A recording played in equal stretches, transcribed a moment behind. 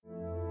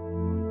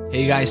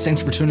Hey guys,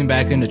 thanks for tuning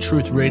back into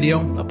Truth Radio,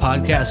 a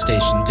podcast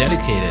station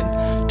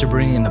dedicated to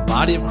bringing the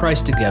body of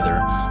Christ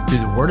together through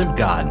the Word of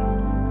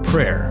God,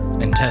 prayer,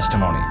 and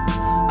testimony.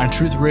 On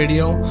Truth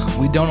Radio,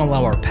 we don't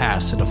allow our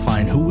past to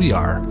define who we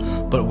are,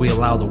 but we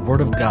allow the Word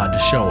of God to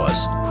show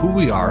us who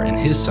we are in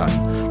His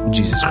Son,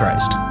 Jesus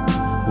Christ.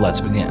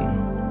 Let's begin.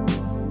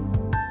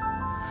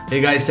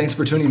 Hey guys, thanks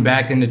for tuning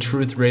back into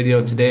Truth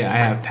Radio. Today I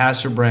have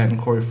Pastor Brent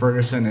and Corey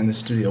Ferguson in the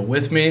studio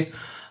with me.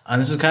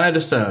 This is kind of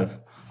just a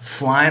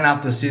flying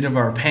off the seat of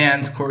our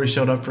pants. Corey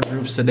showed up for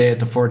groups today at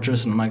the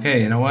Fortress, and I'm like,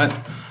 hey, you know what?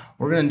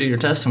 We're going to do your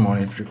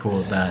testimony if you're cool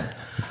with that.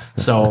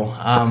 So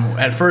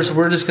at first,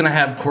 we're just going to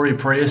have Corey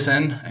pray us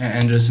in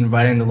and just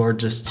inviting the Lord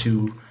just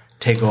to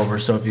take over.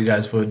 So if you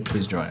guys would,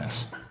 please join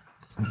us.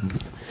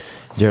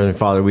 Dear Heavenly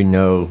Father, we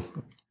know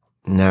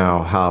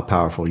now how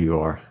powerful you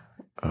are.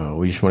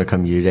 We just want to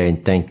come to you today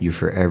and thank you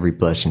for every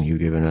blessing you've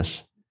given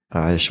us.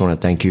 I just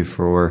want to thank you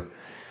for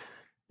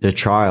the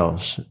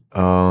trials,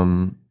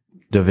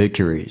 the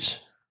victories,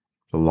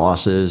 the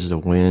losses, the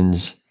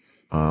wins.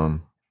 We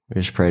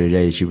just pray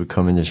today that you would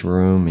come in this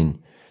room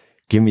and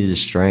give me the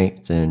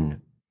strength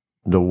and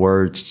the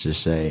words to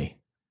say.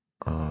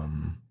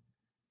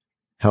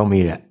 Help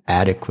me to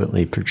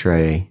adequately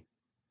portray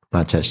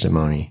my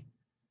testimony.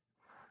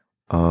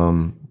 I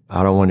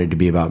don't want it to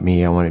be about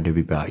me. I want it to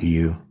be about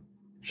you.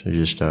 So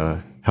just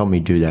help me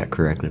do that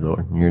correctly,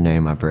 Lord. In your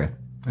name I pray.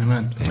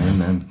 Amen.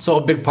 Amen. So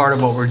a big part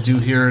of what we're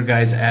doing here,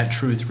 guys, at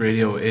Truth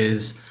Radio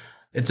is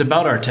it's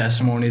about our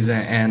testimonies,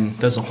 and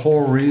there's a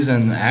whole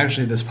reason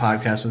actually this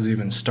podcast was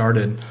even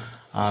started.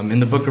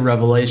 In the book of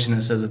Revelation,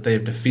 it says that they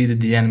have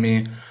defeated the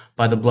enemy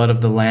by the blood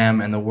of the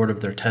Lamb and the word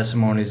of their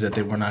testimonies, that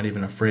they were not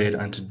even afraid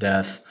unto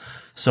death.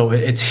 So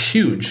it's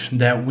huge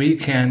that we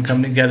can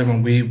come together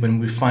when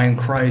we find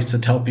Christ to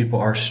tell people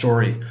our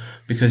story,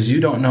 because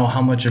you don't know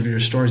how much of your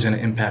story is going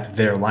to impact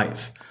their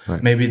life.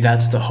 Right. Maybe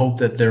that's the hope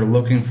that they're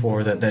looking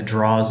for, that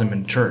draws them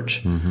in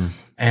church. Mm-hmm.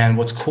 And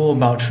what's cool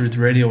about Truth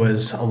Radio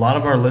is a lot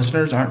of our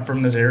listeners aren't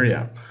from this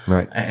area.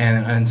 Right.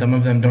 And some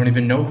of them don't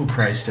even know who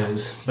Christ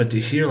is. But to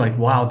hear like,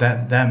 wow,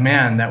 that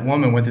man, that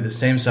woman went through the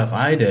same stuff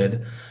I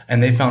did,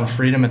 and they found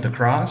freedom at the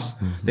cross.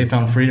 Mm-hmm. They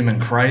found freedom in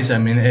Christ. I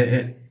mean,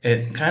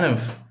 it kind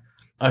of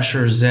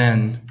ushers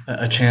in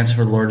a chance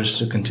for the Lord just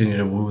to continue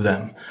to woo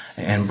them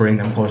and bring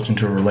them closer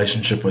into a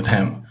relationship with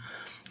Him.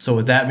 So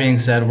with that being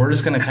said, we're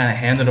just going to kind of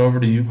hand it over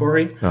to you,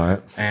 Corey. All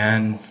right.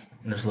 And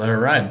just let it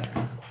ride.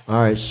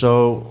 All right.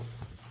 So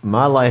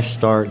my life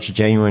starts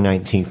January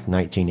 19th,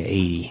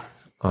 1980.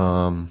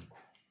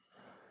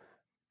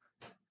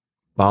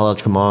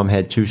 Biological mom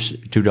had two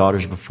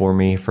daughters before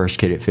me. First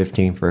kid at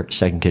 15,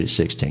 second kid at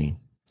 16,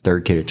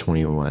 third kid at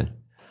 21.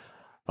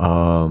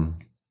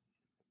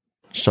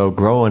 So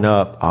growing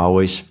up, I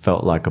always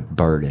felt like a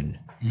burden,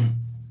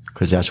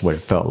 because that's what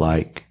it felt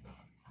like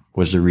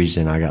was the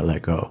reason I got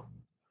let go.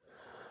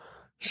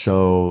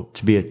 So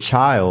to be a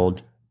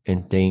child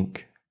and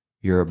think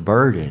you're a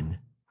burden,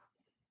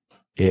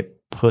 it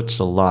puts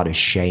a lot of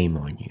shame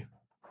on you.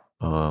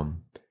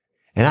 And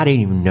I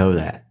didn't even know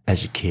that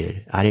as a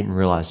kid. I didn't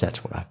realize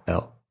that's what I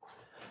felt.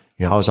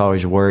 You know, I was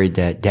always worried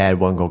that dad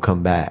wasn't going to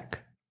come back,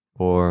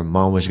 or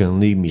mom was going to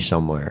leave me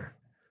somewhere.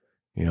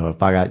 You know,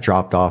 if I got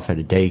dropped off at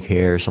a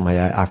daycare or something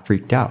like that, I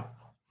freaked out.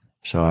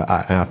 So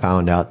I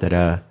found out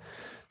that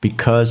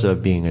because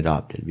of being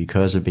adopted,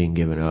 because of being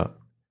given up,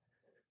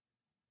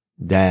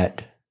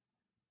 that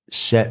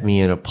set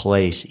me in a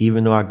place,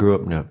 even though I grew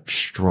up in a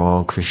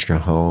strong Christian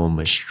home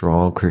with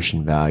strong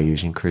Christian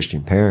values and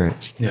Christian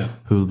parents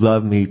who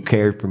loved me,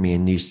 cared for me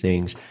in these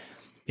things,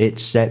 it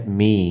set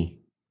me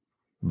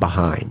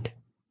behind.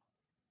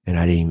 And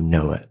I didn't even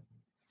know it.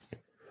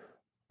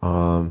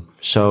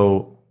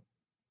 So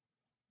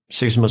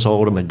 6 months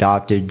old, I'm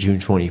adopted, June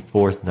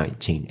 24th,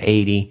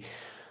 1980.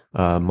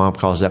 Mom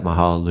calls that my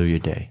Hallelujah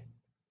Day.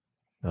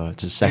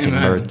 It's a second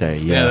birthday.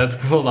 Yeah, that's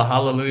cool, the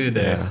Hallelujah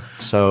Day. Yeah.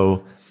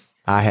 So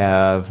I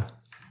have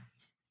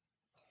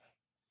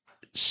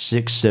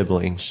 6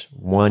 siblings.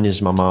 One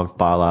is my mom's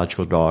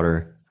biological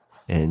daughter,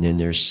 and then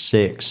there's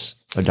 6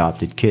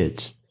 adopted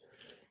kids.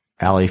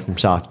 Allie from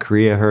South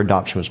Korea, her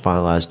adoption was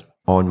finalized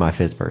on my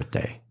 5th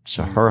birthday.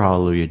 So her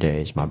Hallelujah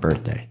Day is my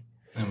birthday.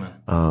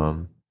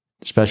 Amen.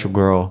 Special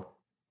girl,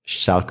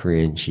 she's South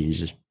Korean,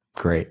 she's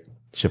great.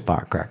 She's a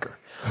firecracker.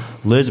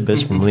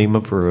 Elizabeth's from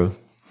Lima, Peru.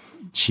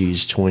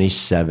 She's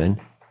 27.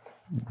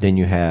 Then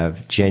you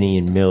have Jenny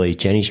and Millie.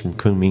 Jenny's from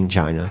Kunming,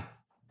 China.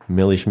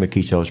 Millie's from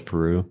Iquitos,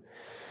 Peru.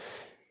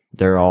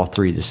 They're all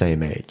 3 the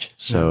same age.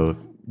 So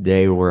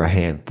they were a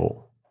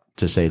handful,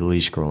 to say the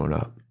least, growing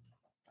up.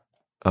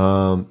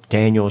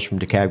 Daniel's from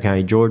DeKalb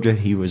County, Georgia.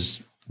 He was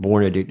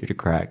born addicted to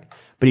crack,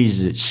 but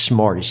he's the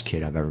smartest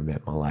kid I've ever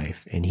met in my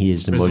life. And he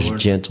is the most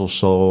gentle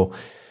soul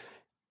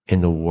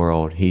in the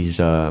world. He's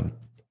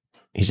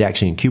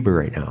actually in Cuba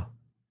right now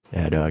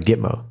at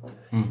Gitmo.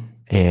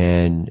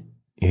 And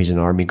he's an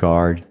Army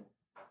guard,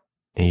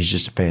 and he's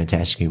just a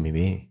fantastic human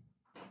being.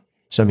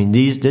 So, I mean,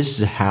 this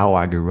is how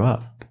I grew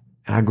up.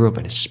 I grew up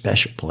in a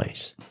special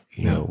place,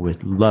 you know,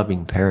 with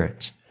loving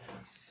parents.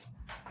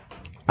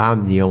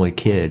 I'm the only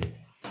kid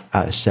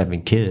out of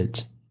 7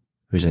 kids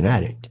who's an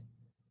addict.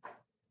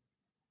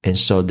 And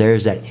so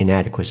there's that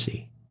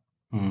inadequacy.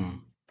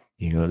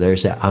 You know,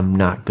 there's that I'm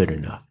not good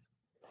enough.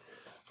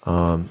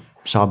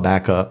 So I'll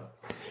back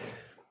up.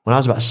 When I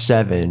was about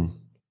 7,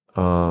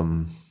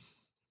 I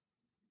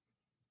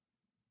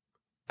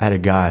had a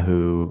guy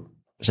who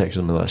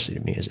sexually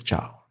molested me as a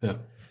child. Yeah.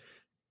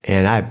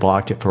 And I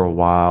blocked it for a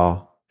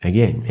while.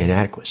 Again,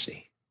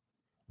 inadequacy.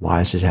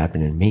 Why is this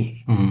happening to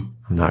me? I'm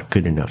not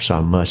good enough, so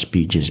I must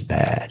be just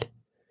bad.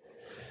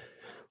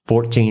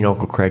 14,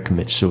 Uncle Craig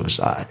commits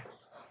suicide.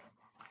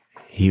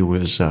 He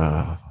was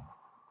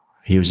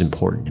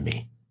important to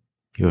me.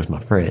 He was my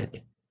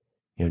friend.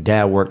 You know,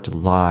 Dad worked a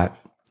lot,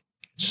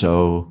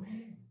 so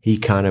he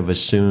kind of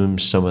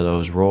assumed some of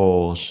those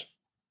roles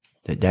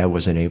that Dad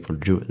wasn't able to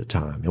do at the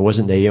time. It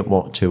wasn't that he didn't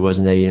want to. It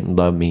wasn't that he didn't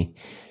love me.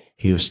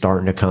 He was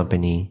starting a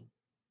company,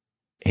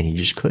 and he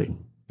just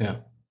couldn't. Yeah.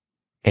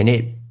 And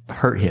it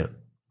hurt him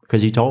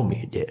because he told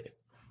me it did.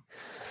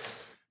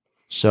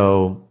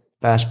 So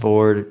fast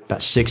forward,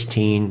 about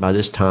 16. By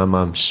this time,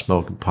 I'm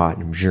smoking pot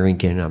and I'm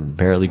drinking. I'm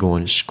barely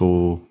going to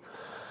school.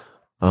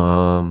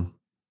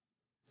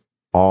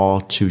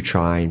 All to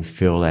try and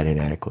fill that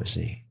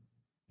inadequacy.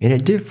 And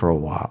it did for a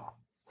while,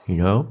 you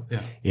know?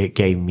 Yeah. It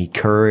gave me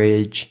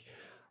courage.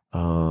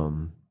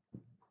 I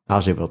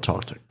was able to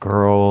talk to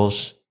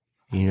girls,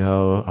 you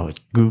know? I was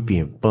goofy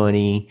and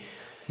funny.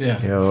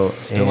 Yeah. You know,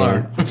 Still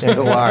are.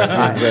 Still are.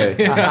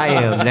 I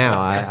am now.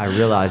 I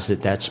realize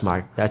that that's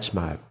my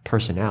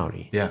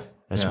personality. Yeah.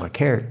 That's my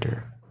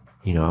character.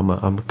 You know,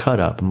 I'm a cut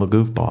up. I'm a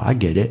goofball. I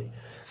get it.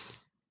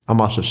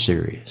 I'm also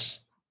serious.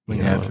 When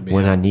you have to be.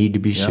 When I need to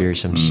be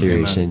serious, I'm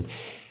serious. And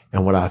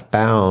what I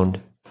found,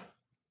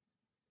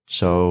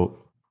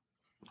 so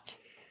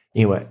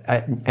anyway,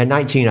 at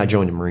 19, I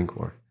joined the Marine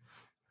Corps.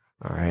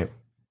 All right.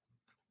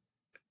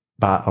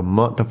 About a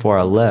month before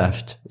I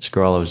left, this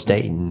girl I was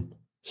dating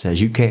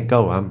says, "You can't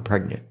go. I'm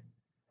pregnant."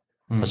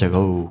 I was like,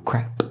 "Oh,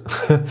 crap."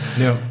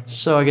 Yeah.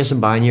 So I guess I'm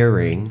buying you a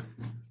ring.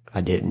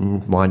 I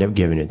didn't wind up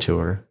giving it to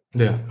her.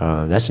 Yeah.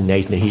 That's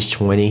Nathan. He's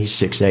 20. He's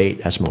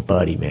 6'8". That's my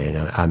buddy,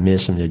 man. I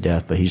miss him to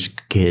death, but he's a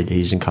kid.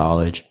 He's in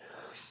college.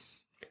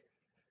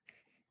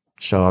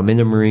 So I'm in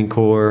the Marine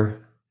Corps,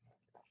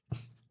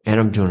 and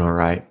I'm doing all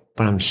right,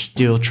 but I'm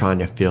still trying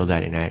to fill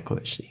that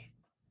inadequacy.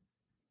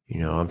 You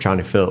know, I'm trying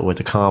to fill it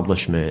with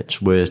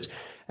accomplishments, with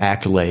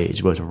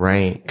accolades, with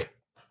rank.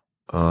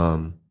 You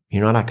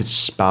know, and I could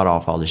spout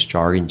off all this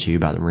jargon to you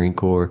about the Marine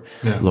Corps,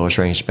 lowest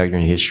rank inspector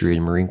in the history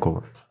of the Marine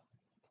Corps.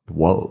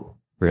 Whoa,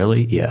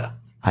 really? Yeah,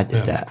 I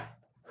did that.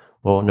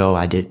 Well, no,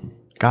 I didn't.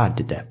 God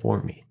did that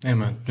for me.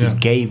 Amen. He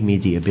gave me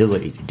the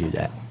ability to do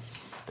that.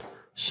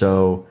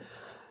 So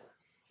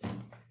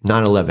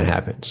 9/11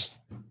 happens.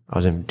 I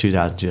was in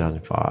 2000,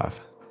 2005.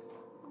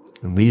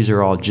 And these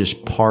are all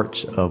just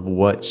parts of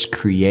what's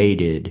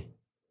created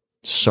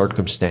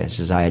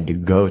circumstances I had to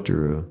go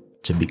through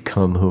to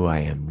become who I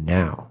am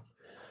now.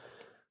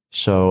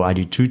 So I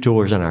do 2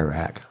 tours in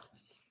Iraq.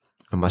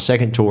 On my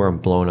second tour, I'm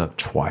blown up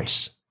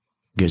twice.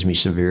 Gives me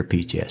severe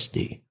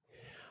PTSD.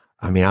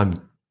 I mean,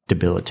 I'm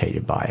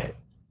debilitated by it.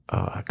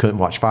 I couldn't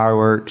watch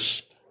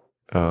fireworks.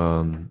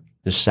 The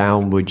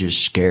sound would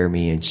just scare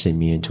me and send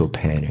me into a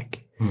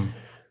panic.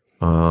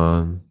 It's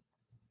not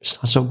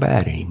so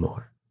bad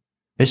anymore.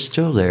 It's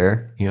still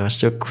there. You know, I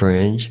still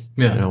cringe.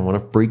 Yeah. I don't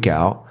want to freak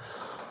out.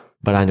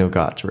 But I know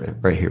God's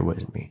right here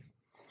with me.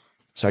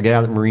 So I get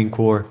out of the Marine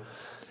Corps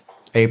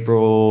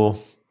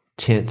April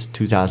 10th,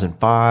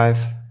 2005.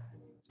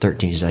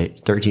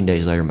 13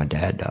 days later, my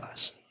dad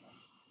dies.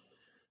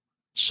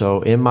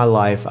 So in my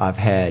life, I've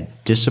had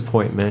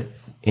disappointment,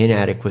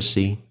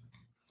 inadequacy,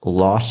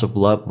 loss of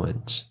loved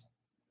ones.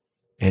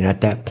 And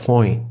at that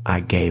point, I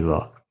gave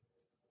up.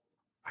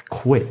 I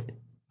quit.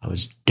 I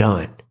was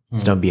done. I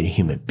was done being a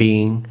human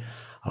being.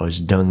 I was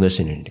done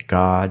listening to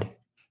God.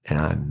 And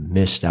I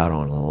missed out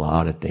on a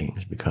lot of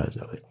things because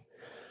of it.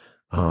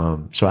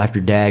 So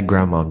after Dad,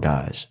 Grandma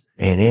dies.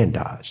 Aunt Ann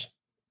dies.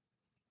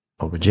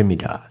 Uncle Jimmy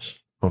dies.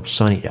 Uncle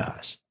Sonny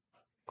dies.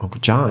 Uncle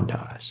John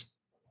dies.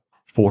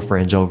 4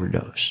 friends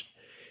overdose.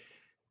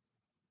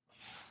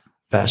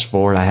 Fast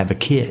forward, I have a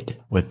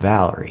kid with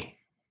Valerie.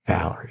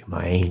 Valerie,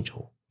 my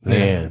angel.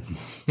 Man.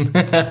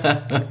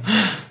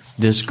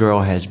 This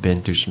girl has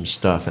been through some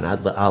stuff, and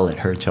I'll let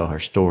her tell her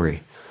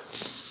story.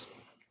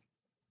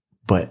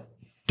 But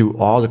through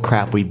all the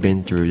crap we've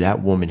been through,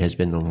 that woman has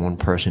been the one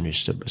person who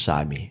stood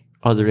beside me,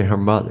 other than her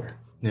mother.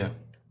 Yeah.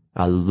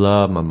 I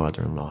love my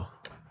mother-in-law.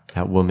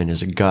 That woman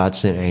is a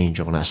God-sent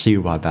angel, and I see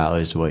why Val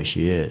is the way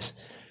she is.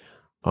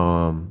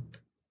 So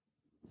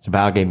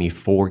Val gave me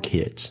 4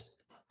 kids,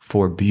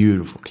 4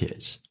 beautiful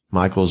kids.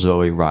 Michael,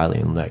 Zoe, Riley,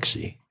 and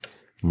Lexi.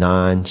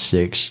 9,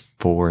 6,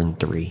 4, and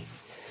 3.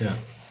 Yeah.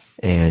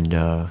 And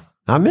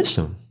I miss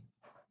them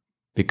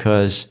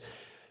because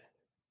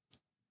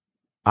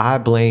I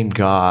blamed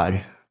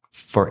God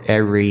for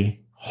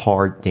every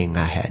hard thing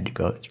I had to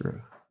go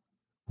through.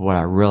 What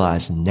I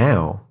realize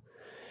now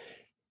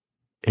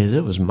is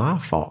it was my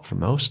fault for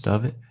most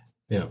of it.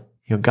 Yeah.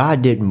 You know,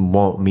 God didn't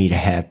want me to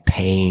have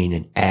pain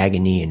and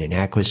agony and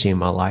inadequacy in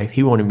my life.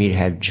 He wanted me to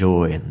have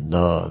joy and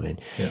love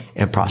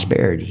and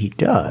prosperity. He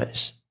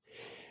does.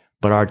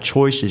 But our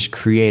choices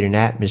create an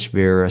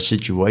atmosphere, a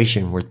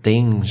situation where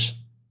things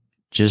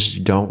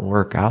just don't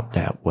work out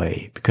that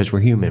way because we're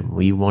human.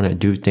 We want to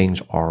do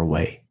things our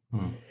way.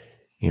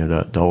 You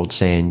know, the old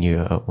saying, you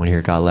want to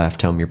hear God laugh,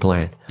 tell him your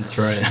plan. That's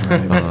right.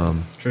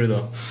 True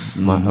though.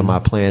 My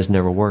plans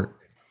never work.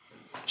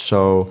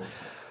 So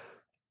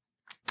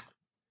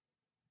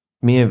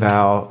me and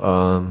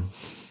Val,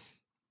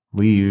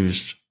 we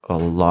used a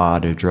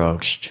lot of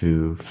drugs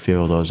to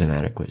fill those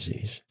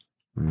inadequacies.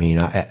 I mean,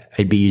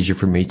 it'd be easier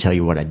for me to tell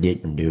you what I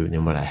didn't do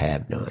than what I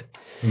have done.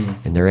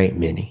 And there ain't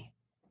many.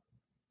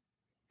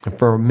 And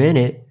for a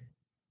minute,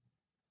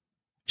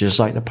 just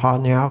like the pot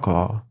and the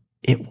alcohol,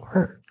 it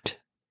worked.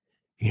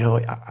 You know,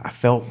 I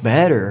felt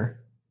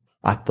better.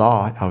 I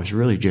thought I was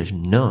really just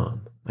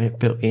numb. I didn't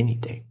feel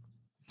anything.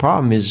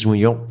 Problem is when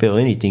you don't feel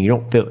anything, you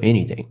don't feel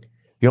anything.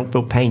 You don't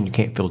feel pain, you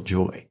can't feel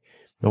joy.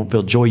 You don't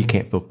feel joy, you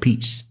can't feel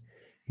peace.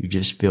 You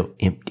just feel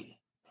empty.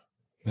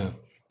 Yeah.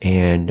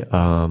 And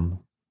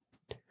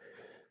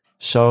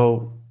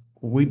so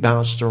we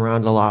bounced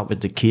around a lot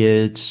with the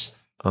kids.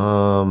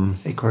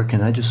 Hey, Clark,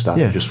 can I just stop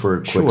you just for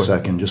a quick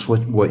second? Just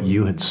what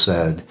you had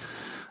said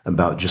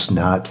about just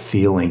not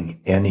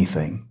feeling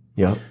anything.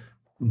 Yep.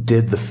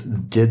 Did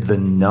the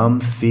numb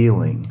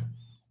feeling,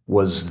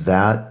 was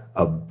that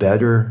a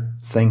better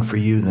thing for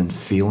you than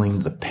feeling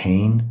the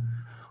pain?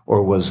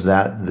 Or was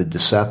that the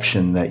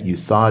deception that you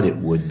thought it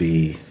would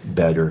be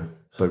better,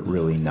 but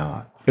really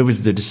not? It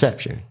was the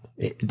deception.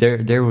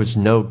 There was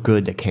no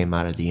good that came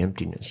out of the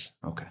emptiness.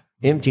 Okay.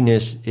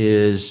 Emptiness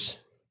is,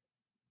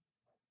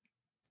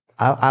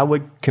 I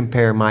would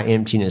compare my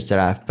emptiness that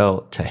I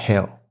felt to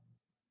hell.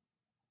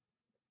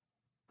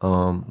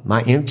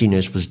 My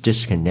emptiness was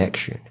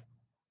disconnection.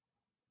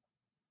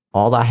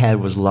 All I had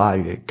was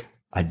logic.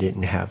 I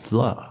didn't have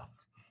love.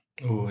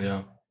 Oh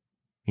yeah.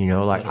 You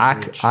know, like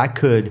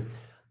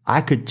I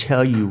could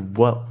tell you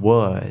what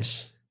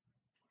was,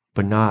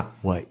 but not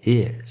what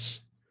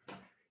is.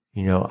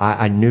 You know,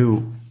 I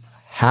knew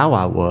how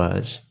I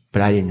was,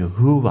 but I didn't know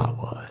who I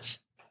was.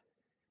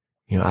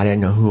 You know, I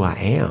didn't know who I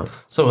am.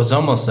 So it's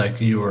almost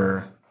like you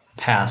were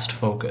past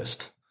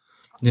focused.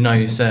 You know,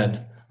 you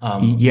said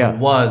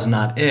was,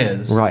 not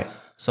is. Right.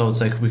 So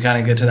it's like we kind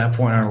of get to that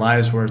point in our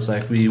lives where it's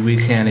like we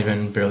can't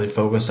even barely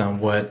focus on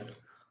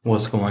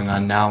what's going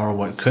on now or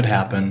what could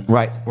happen.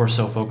 Right. We're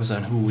so focused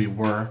on who we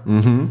were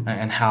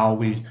and how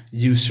we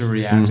used to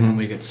react, and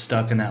we get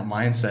stuck in that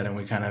mindset, and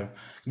we kind of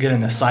get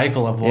in the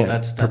cycle of, well,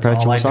 that's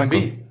all I can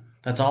be.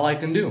 That's all I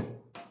can do.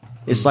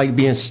 It's like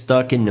being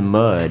stuck in the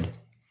mud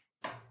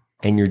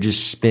and you're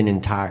just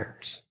spinning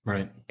tires.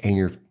 Right. And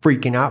you're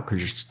freaking out because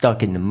you're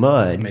stuck in the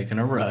mud. Making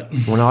a rut.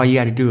 When all you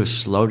got to do is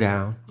slow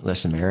down, let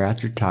some air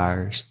out your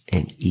tires,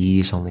 and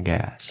ease on the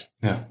gas.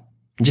 Yeah.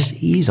 Just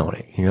ease on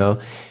it, you know.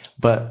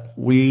 But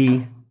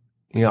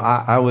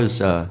I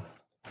was,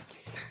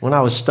 when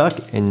I was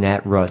stuck in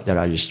that rut that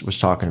I just was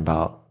talking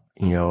about,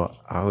 you know,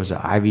 I was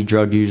an IV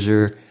drug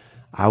user.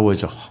 I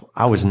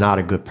was not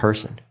a good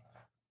person.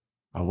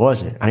 I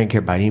wasn't. I didn't care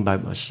about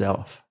anybody but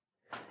myself.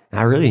 And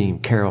I really didn't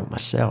even care about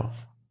myself.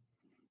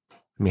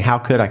 I mean, how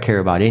could I care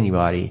about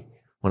anybody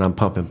when I'm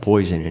pumping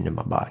poison into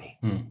my body?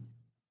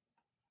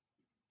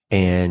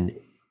 And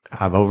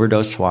I've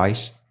overdosed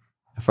twice.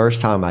 The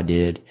first time I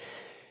did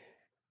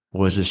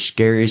was the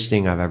scariest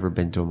thing I've ever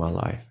been through in my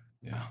life.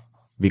 Yeah.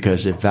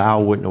 Because if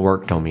Val wouldn't have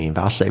worked on me, and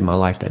Val saved my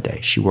life that day,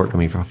 she worked on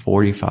me for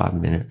 45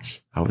 minutes.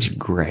 I was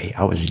gray.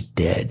 I was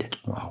dead.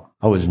 Wow.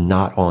 I was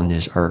not on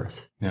this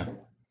earth. Yeah.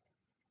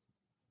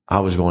 I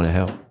was going to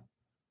hell.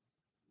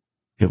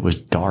 It was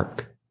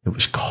dark. It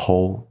was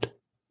cold.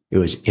 It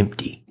was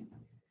empty.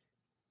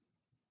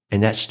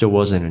 And that still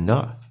wasn't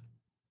enough.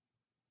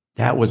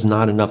 That was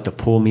not enough to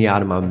pull me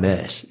out of my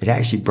mess. It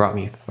actually brought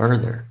me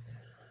further.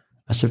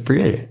 I said,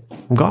 forget it.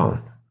 I'm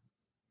gone.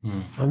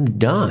 I'm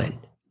done.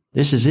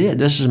 This is it.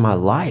 This is my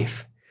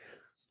life.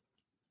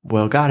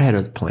 Well, God had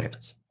other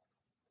plans.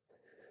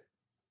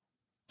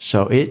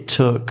 So it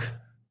took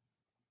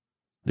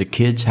the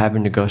kids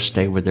having to go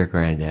stay with their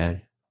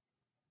granddad.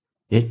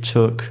 It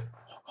took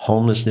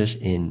homelessness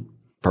in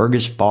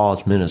Fergus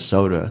Falls,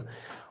 Minnesota,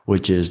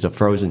 which is the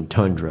frozen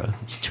tundra.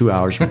 It's 2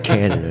 hours from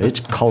Canada. It's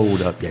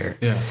cold up there.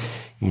 Yeah.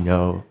 You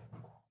know,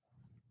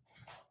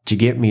 to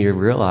get me to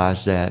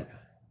realize that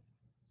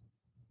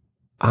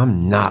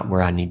I'm not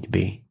where I need to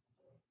be.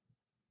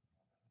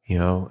 You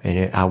know,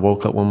 and I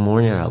woke up one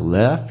morning and I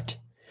left.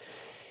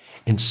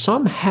 And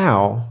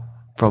somehow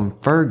from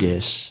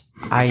Fergus,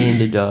 I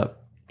ended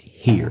up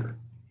here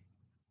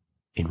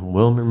in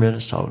Wilmer,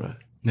 Minnesota.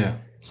 Yeah.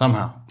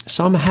 Somehow.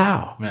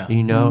 Yeah.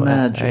 You know,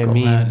 magical. I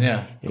mean,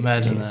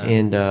 imagine that.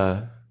 And,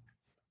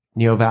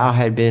 you know, Val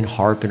had been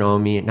harping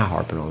on me, not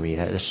harping on me,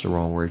 that's the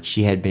wrong word.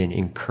 She had been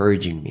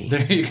encouraging me.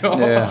 There you go.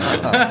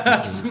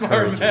 Yeah.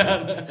 Smart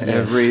man.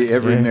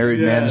 Every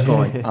married man's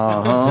going,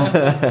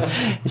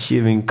 She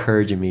had been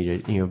encouraging me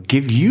to, you know,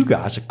 give you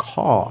guys a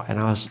call. And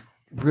I was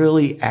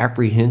really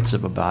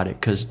apprehensive about it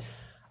because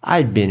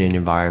I'd been in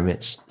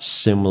environments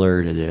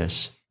similar to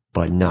this,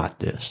 but not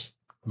this,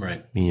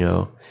 Right. you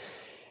know?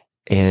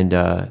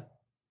 And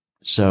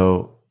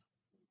so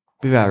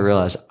we got to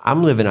realize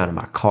I'm living out of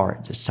my car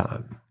at this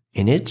time,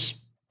 and it's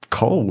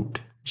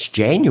cold. It's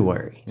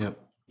January. Yep.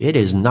 It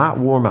is not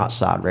warm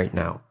outside right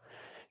now,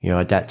 you know,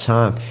 at that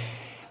time.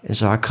 And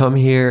so I come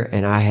here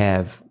and I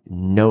have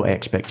no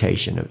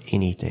expectation of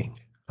anything.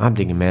 I'm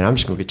thinking, man, I'm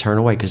just going to get turned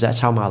away because that's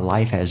how my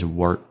life has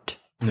worked.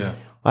 Yeah.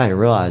 What I didn't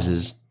realize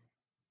is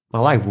my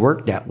life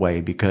worked that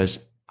way because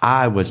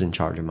I was in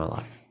charge of my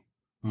life.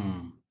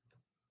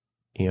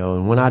 You know,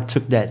 and when I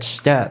took that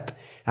step,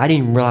 I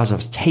didn't even realize I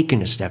was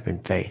taking a step in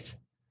faith.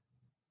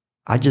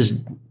 I just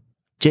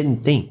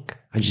didn't think.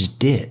 I just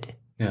did.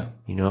 Yeah.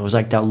 You know, it was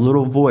like that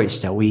little voice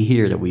that we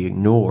hear that we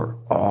ignore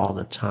all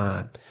the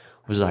time.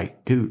 It was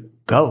like, dude,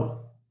 go.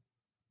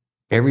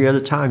 Every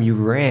other time you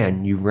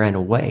ran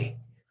away.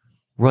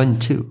 Run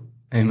too.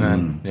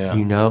 Amen. Yeah.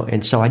 You know,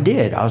 and so I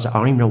did. I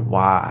don't even know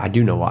why. I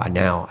do know why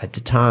now. At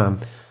the time,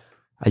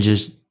 I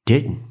just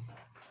didn't.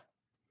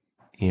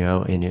 You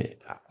know, and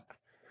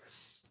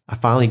I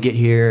finally get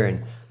here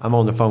and I'm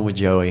on the phone with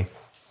Joey.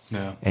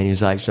 Yeah. And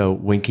he's like, so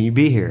when can you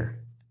be here?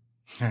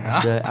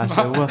 I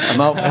said, well, I'm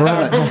out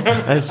front.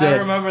 I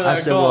remember that I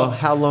said, call. well,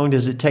 how long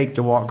does it take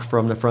to walk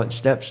from the front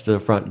steps to the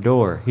front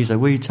door? He's like,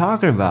 what are you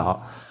talking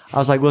about? I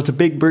was like, well, it's a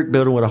big brick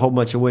building with a whole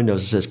bunch of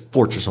windows. It says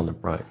Fortress on the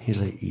front.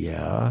 He's like,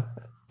 yeah.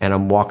 And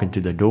I'm walking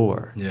to the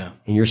door. Yeah.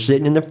 And you're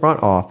sitting in the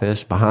front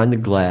office behind the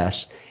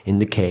glass in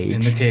the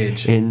cage.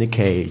 In the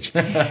cage.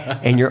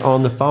 And you're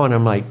on the phone.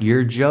 I'm like,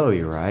 you're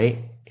Joey, right?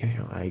 And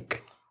you're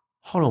like,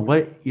 hold on,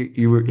 what?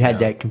 You had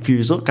that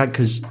confused look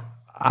because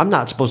I'm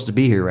not supposed to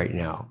be here right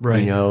now.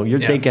 Right. You know, you're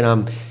thinking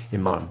I'm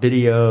in my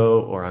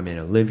video or I'm in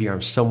Olivia,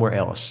 I'm somewhere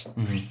else.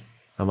 Mm-hmm.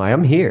 I'm like,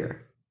 I'm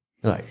here.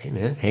 You're like, hey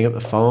man, hang up the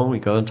phone. We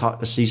go and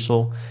talk to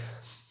Cecil.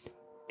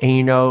 And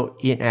you know,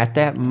 at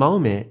that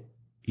moment,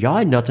 y'all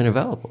had nothing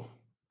available.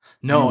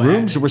 No.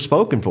 Rooms were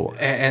spoken for.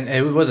 And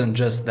it wasn't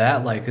just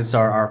that. Like, it's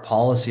our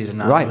policy to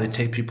not Right. really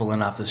take people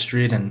in off the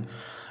street. And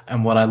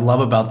what I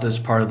love about this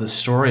part of the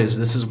story is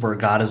this is where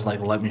God is like,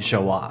 let me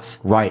show off.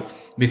 Right.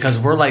 Because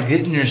we're like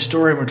getting your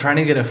story and we're trying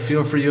to get a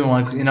feel for you. And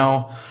like, you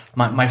know,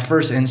 my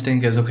first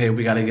instinct is, okay,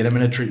 we got to get him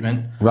into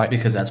treatment. Right.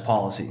 Because that's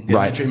policy. Get him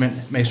Right. into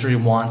treatment, make sure he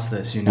wants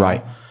this, you know.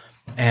 Right.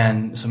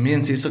 And so me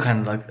and Cecil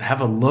kind of like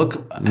have a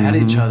look at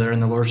each other,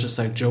 and the Lord's just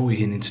like, Joey,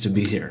 he needs to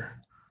be here.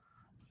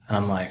 And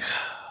I'm like,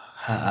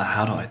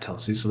 how do I tell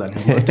Cecil that? And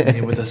he looked at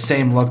me with the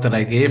same look that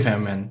I gave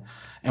him, and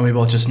we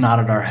both just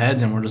nodded our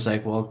heads, and we're just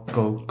like, well,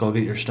 go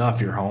get your stuff.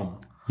 You're home.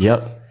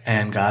 Yep.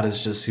 And God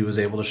is just, he was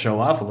able to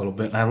show off a little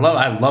bit. And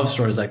I love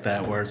stories like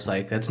that where it's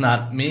like, it's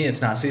not me,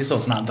 it's not Cecil,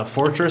 it's not the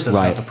Fortress, it's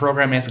Right. not the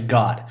program, it's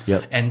God.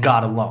 Yep. And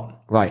God alone.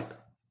 Right.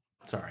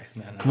 Sorry.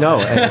 No,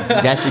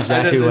 and that's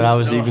exactly what I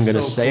was it's even going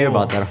to so say cool.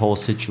 about that whole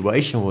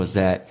situation was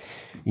that,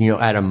 you know,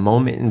 at a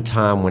moment in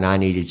time when I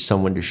needed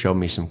someone to show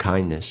me some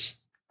kindness,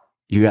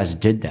 you guys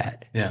did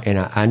that. Yeah. And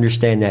I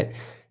understand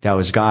that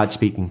was God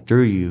speaking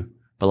through you.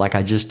 But like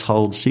I just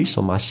told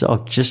Cecil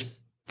myself just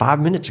 5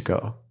 minutes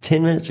ago,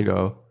 10 minutes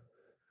ago,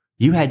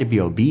 you had to be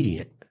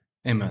obedient.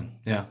 Amen.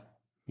 Yeah.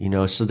 You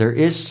know, so there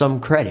is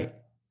some credit.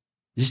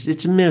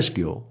 It's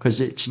minuscule because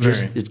it's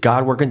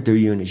God working through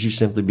you and it's you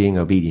simply being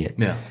obedient.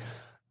 Yeah.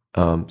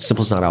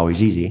 Simple's not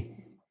always easy,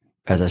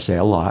 as I say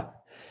a lot.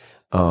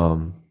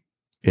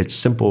 It's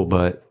simple,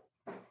 but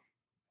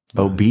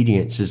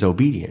obedience is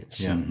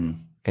obedience. Yeah. Mm-hmm.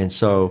 And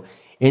so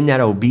in that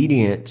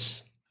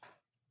obedience,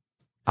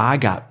 I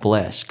got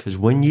blessed because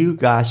when you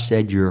guys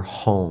said you're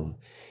home,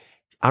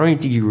 I don't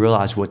even think you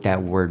realize what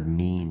that word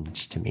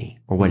means to me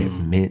or what it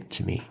meant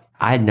to me.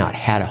 I had not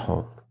had a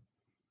home.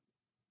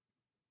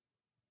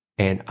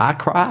 And I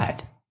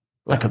cried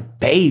like a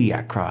baby.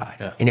 I cried.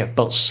 Yeah. And it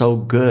felt so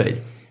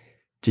good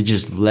to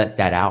just let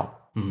that out,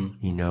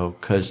 Mm-hmm. you know,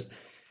 because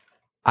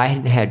I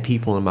hadn't had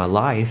people in my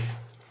life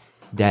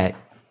that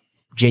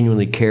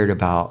genuinely cared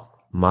about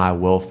my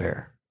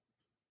welfare.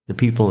 The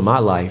people in my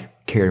life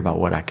cared about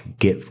what I could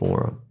get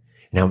for them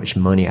and how much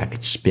money I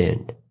could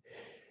spend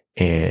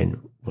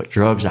and what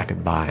drugs I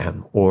could buy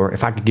them or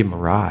if I could give them a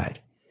ride,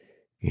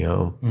 you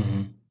know.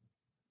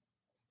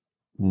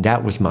 Mm-hmm.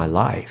 That was my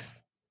life.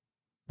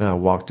 And I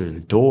walked through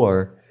the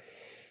door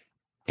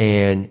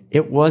and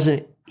it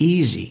wasn't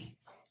easy.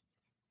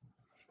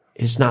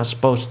 It's not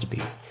supposed to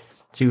be.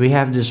 See, we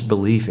have this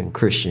belief in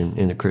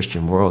the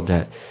Christian world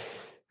that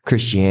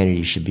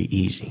Christianity should be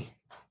easy.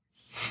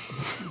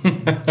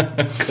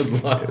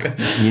 Good luck.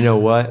 You know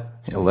what?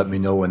 Yeah, let me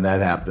know when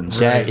that happens.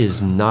 That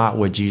is not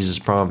what Jesus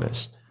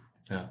promised.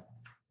 Yeah.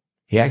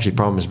 He actually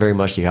promised very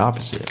much the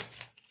opposite.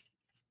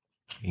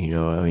 You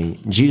know, I mean,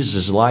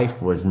 Jesus'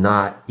 life was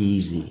not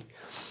easy.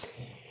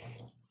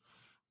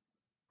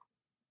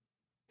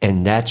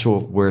 And that's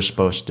what we're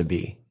supposed to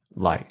be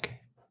like.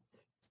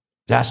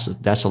 That's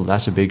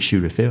a big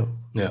shoe to fill.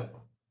 Yeah.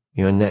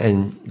 You know,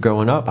 and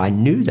growing up, I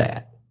knew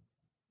that.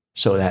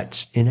 So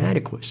that's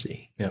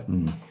inadequacy. Yeah.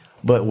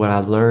 But what I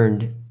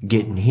learned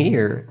getting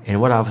here and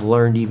what I've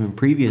learned even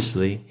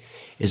previously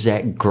is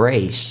that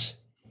grace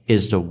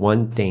is the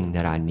one thing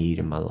that I need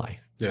in my life.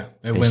 Yeah.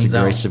 It It's wins the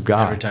out grace of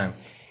God. every time.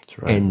 That's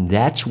right. And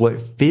that's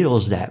what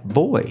fills that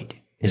void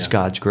is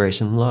God's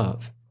grace and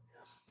love.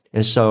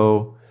 And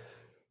so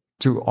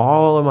through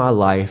all of my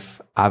life,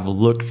 I've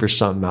looked for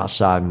something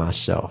outside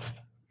myself.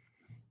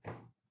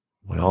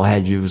 When all I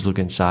had to do was look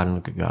inside and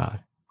look at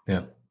God.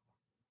 Yeah.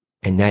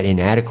 And that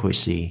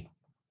inadequacy,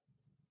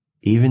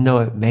 even though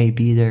it may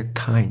be there,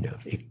 kind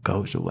of, it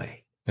goes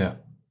away. Yeah.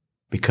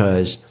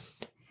 Because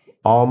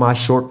all my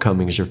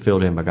shortcomings are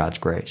filled in by God's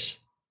grace.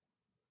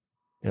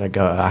 And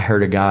I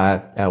heard a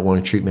guy at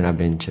one treatment I've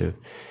been to.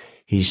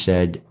 He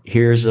said,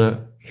 here's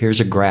a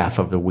graph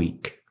of the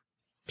week,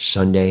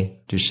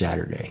 Sunday to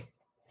Saturday.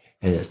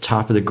 And at the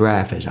top of the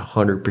graph is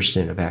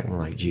 100% of acting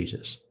like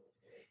Jesus.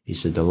 He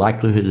said, the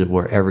likelihood that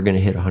we're ever going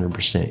to hit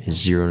 100% is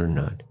 0 to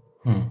none.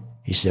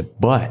 He said,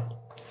 but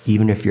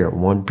even if you're at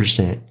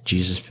 1%,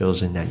 Jesus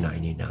fills in that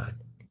 99. Amen.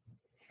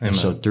 And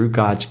so through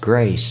God's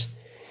grace,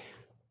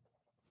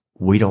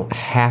 we don't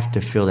have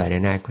to feel that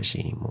inadequacy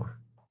anymore.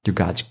 Through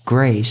God's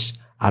grace,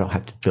 I don't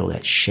have to feel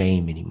that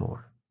shame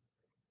anymore.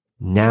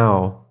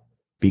 Now,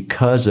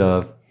 because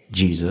of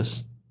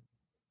Jesus,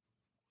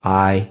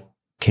 I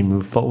can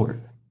move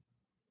forward.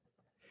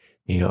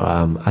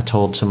 I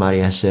told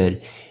somebody, I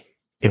said,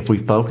 if we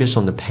focus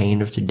on the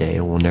pain of today,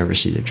 we'll never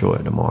see the joy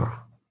of tomorrow.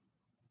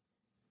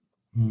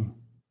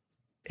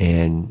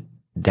 And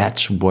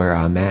that's where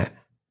I'm at.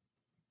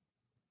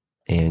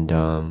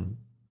 And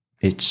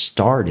it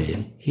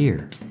started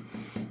here.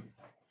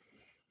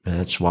 And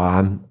that's why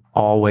I'm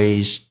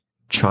always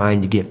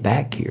trying to get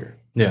back here.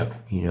 Yeah.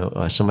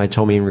 Somebody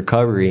told me in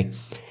recovery,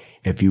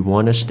 if you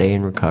want to stay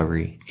in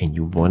recovery and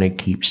you want to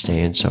keep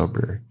staying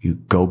sober, you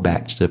go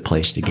back to the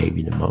place that gave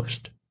you the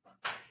most.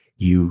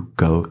 You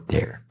go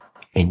there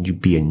and you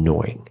be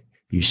annoying.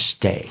 You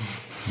stay.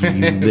 You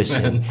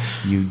listen.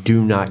 You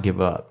do not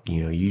give up.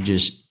 You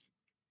just,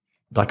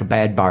 like a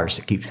bad virus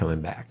that keeps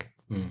coming back.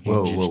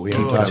 Whoa, we ain't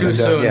Too talking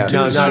soon. about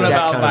Too soon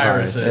about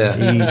viruses.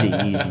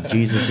 Easy.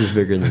 Jesus is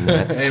bigger than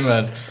that.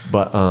 Amen.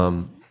 But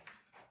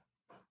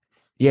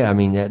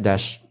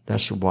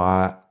that's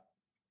why.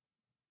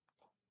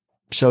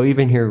 So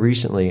even here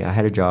recently, I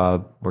had a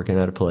job working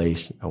at a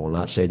place. I will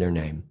not say their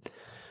name.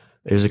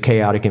 It was a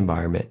chaotic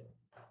environment,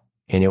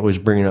 and it was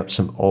bringing up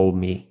some old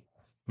me.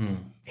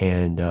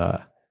 And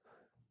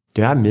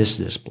dude, I miss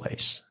this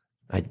place.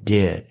 I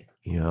did.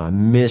 I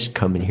miss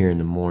coming here in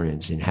the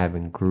mornings and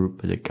having a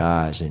group of the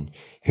guys and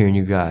hearing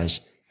you guys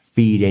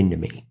feed into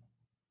me.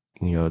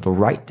 The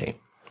right thing.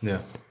 Yeah.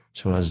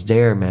 So when I was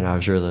there, man, I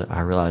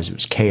realized it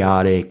was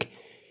chaotic.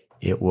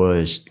 It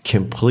was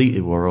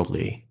completely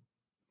worldly.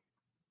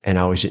 And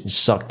I was getting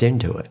sucked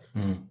into it.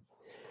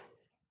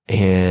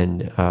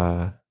 And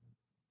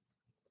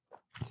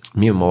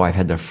me and my wife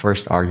had the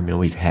first argument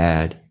we've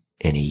had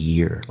in a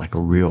year, like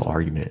a real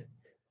argument.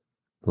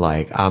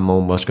 Like, I'm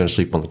almost going to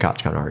sleep on the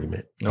couch kind of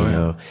argument,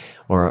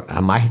 or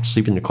I might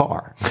sleep in the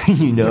car,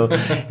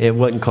 It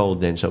wasn't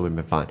cold then, so it would have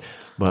been fine.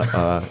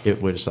 But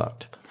it would have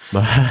sucked.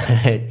 But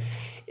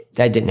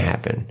that didn't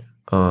happen.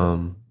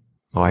 My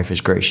wife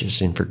is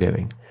gracious and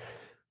forgiving.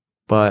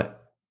 But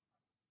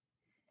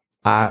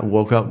I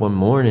woke up one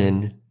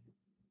morning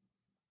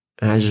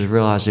and I just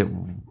realized it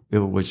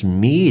was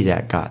me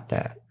that got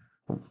that.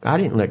 I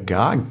didn't let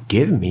God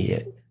give me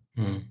it.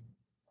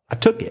 I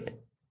took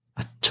it.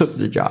 I took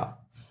the job.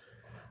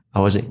 I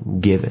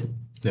wasn't given.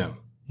 Yeah.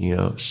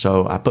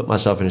 So I put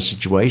myself in a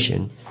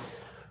situation,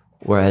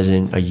 whereas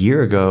in a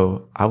year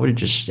ago, I would have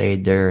just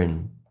stayed there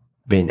and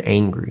been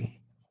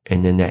angry.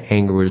 And then that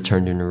anger would have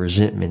turned into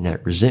resentment.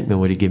 That resentment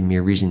would have given me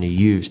a reason to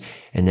use.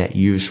 And that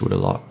use would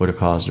have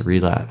caused a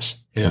relapse.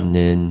 Yeah. And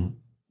then,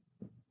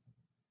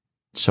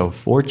 so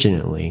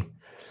fortunately,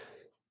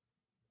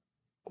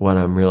 what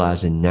I'm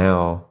realizing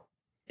now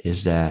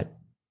is that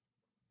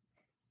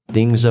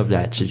things of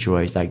that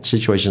situation, like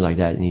situations like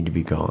that, need to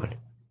be gone.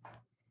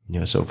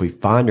 So if we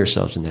find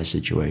ourselves in that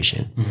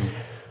situation,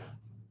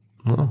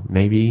 well,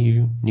 maybe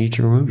you need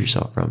to remove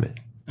yourself from it.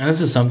 And this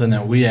is something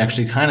that we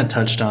actually kind of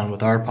touched on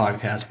with our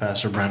podcast,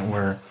 Pastor Brent,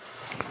 where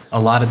a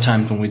lot of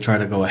times when we try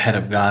to go ahead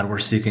of God, we're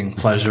seeking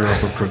pleasure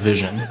over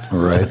provision.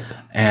 Right.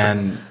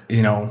 And,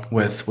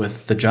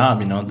 with the job,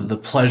 the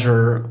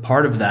pleasure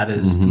part of that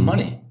is the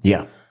money.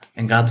 Yeah.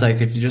 And God's like,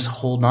 if you just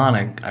hold on,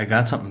 I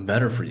got something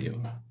better for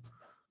you.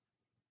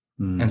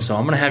 And so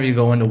I'm going to have you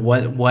go into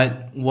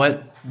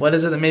what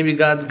is it that maybe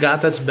God's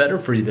got that's better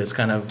for you, that's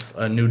kind of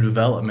a new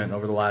development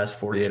over the last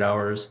 48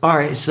 hours? All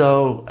right,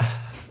 so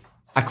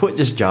I quit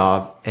this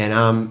job,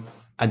 and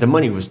the extra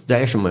money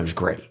was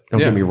great.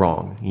 Don't get me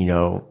wrong.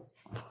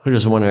 Who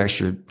doesn't want an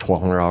extra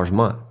 $1,200 a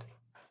month?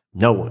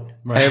 No one.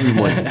 Right.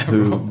 Everyone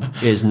who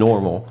is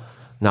normal,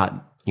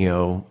 not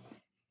a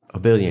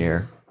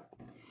billionaire,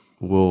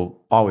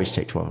 will always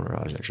take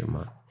 $1,200 extra a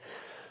month.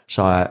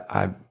 So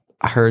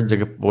I heard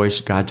the voice.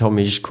 God told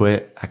me just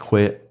quit. I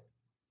quit.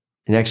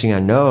 The next thing I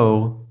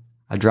know,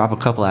 I drop a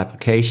couple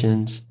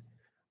applications.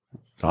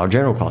 Dollar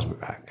General calls me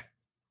back.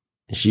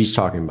 And she's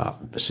talking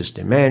about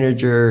assistant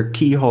manager,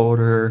 key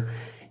holder,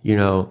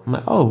 I'm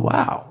like, oh,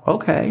 wow,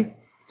 okay.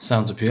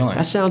 Sounds appealing.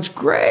 That sounds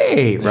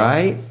great,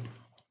 right?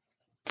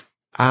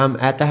 I'm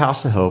at the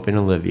House of Hope in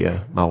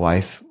Olivia. My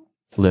wife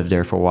lived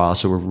there for a while,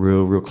 so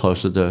we're real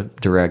close with the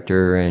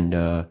director,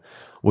 and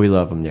we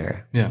love him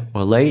there. Yeah.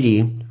 A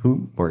lady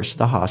who works at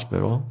the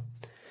hospital,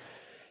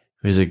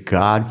 who's a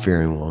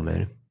God-fearing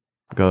woman,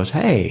 goes,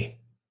 "Hey,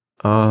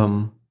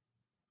 you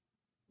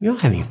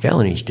don't have any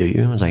felonies, do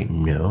you?" I was like,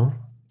 "No."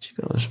 She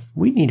goes,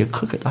 "We need a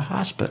cook at the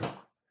hospital."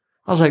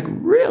 I was like,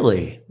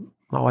 "Really?"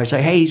 My wife's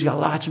like, "Hey, he's got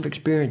lots of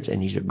experience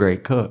and he's a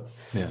great cook."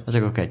 Yeah. I was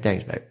like, "Okay,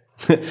 thanks, babe."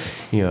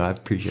 I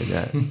appreciate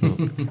that.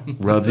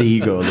 Rub the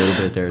ego a little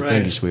bit there. Right.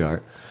 Thank you,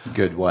 sweetheart.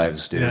 Good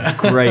wives do. Yeah.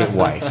 Great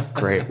wife.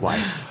 Great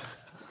wife.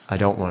 I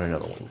don't want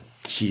another one.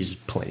 She's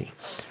plenty.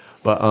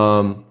 But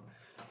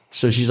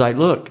so she's like,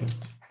 "Look,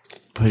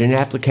 put in an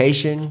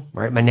application,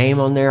 write my name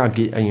on there. I'll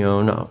get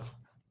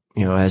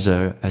as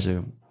a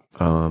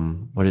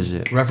what is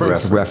it?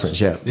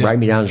 Reference. Yeah. Write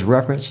me down as a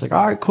reference. Like,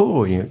 all right,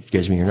 cool.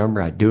 Gives me your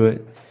number. I do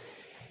it.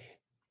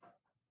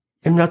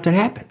 And nothing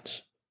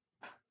happens.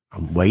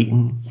 I'm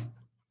waiting.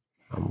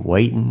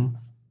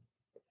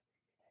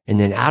 And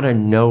then out of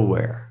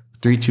nowhere,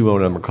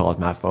 320 number calls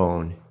my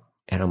phone.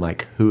 And I'm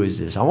like, "Who is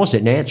this?" I almost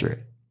didn't answer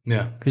it.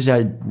 Yeah. Because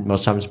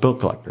most times it's bill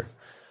collector.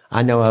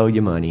 I know I owe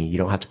you money. You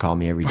don't have to call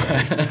me every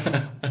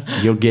day.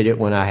 You'll get it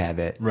when I have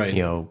it. Right.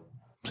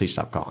 Please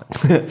stop calling.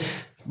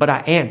 But I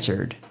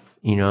answered,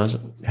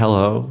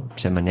 hello,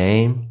 said my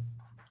name.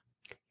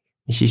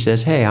 And she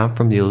says, "Hey, I'm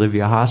from the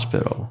Olivia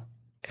Hospital,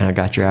 and I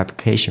got your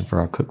application for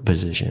our cook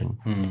position.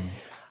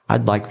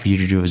 I'd like for you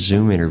to do a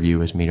Zoom interview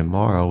with me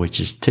tomorrow," which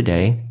is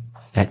today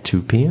at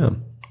 2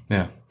 p.m.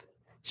 Yeah.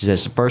 She says,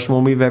 "It's the first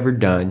one we've ever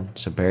done,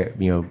 so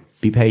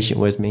be patient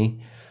with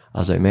me." I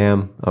was like,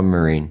 "Ma'am, I'm a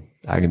Marine.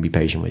 I can be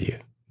patient with you."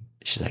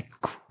 She's like,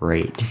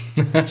 "Great."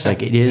 She's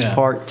like, "It is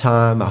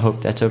part-time. I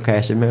hope that's okay."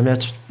 I said, "Ma'am,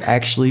 that's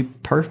actually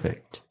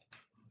perfect."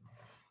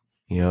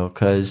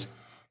 Because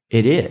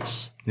it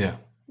is. Yeah.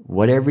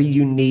 Whatever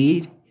you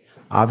need,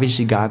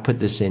 obviously God put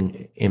this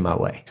in my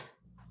way.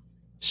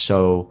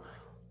 So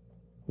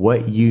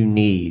what you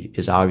need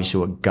is obviously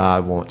what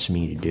God wants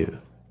me to do.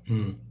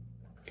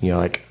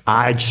 Like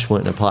I just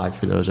went and applied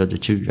for those other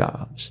 2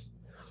 jobs,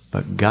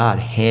 but God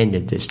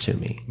handed this to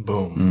me.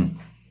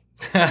 Boom.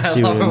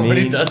 See what I mean? When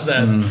he does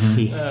that.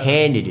 He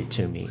handed it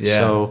to me. Yeah,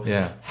 So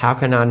yeah. how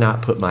can I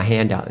not put my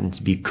hand out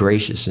and be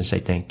gracious and say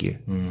thank you?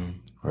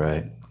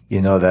 Right.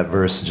 That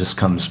verse just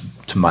comes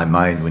to my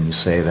mind when you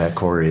say that,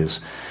 Corey, is,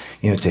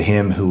 to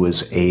him who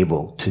is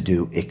able to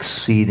do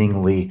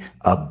exceedingly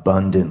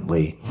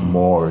abundantly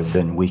more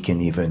than we can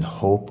even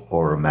hope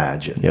or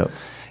imagine. Yep.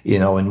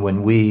 And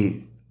when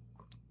we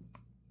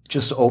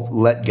just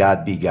let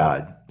God be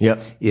God,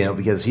 Yep.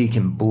 because he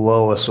can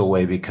blow us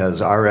away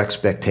because our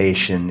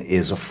expectation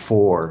is a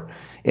 4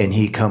 and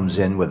he comes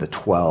in with a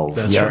 12.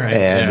 That's right.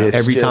 And Yeah. it's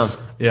Every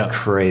just time.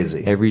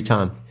 crazy. Every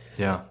time.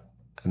 Yeah.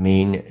 I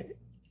mean,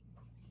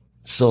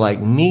 so like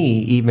me,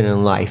 even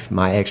in life,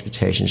 my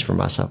expectations for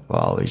myself have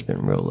always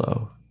been real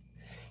low,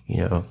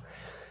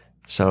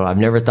 So I've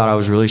never thought I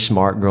was really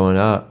smart growing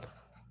up,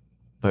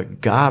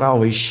 but God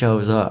always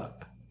shows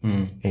up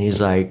and he's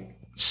like,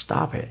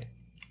 "Stop it."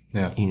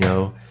 Yeah.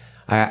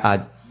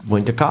 I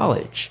went to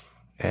college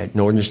at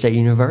Northern State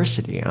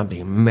University. And I'm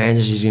thinking, man,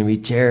 this is going to be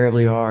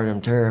terribly hard.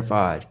 I'm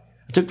terrified.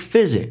 I took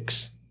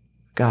physics,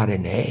 got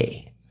an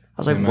A.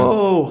 I was like,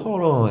 whoa,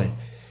 hold on.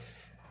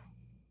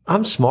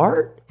 I'm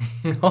smart.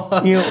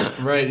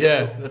 Right.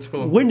 Yeah. That's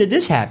cool. When did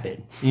this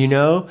happen?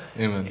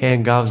 Amen.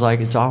 And God was like,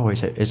 it's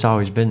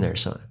always been there,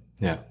 son.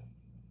 Yeah.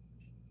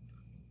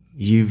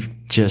 You've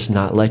just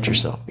not let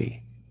yourself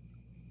be.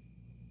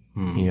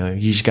 You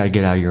just got to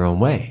get out of your own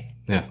way.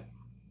 Yeah.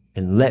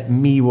 And let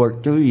me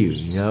work through you,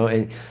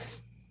 and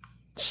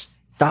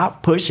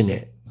stop pushing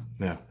it.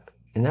 Yeah.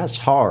 And that's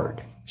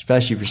hard,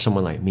 especially for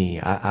someone like me.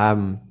 I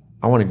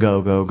want to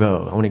go.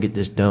 I want to get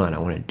this done. I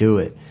want to do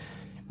it.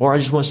 Or I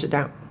just want to sit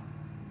down.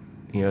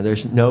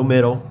 There's no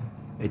middle.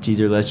 It's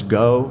either let's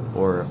go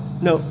or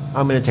no,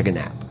 I'm going to take a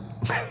nap.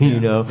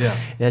 Yeah.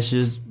 That's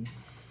just,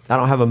 I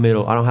don't have a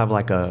middle. I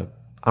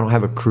don't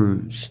have a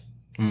cruise.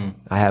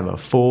 I have a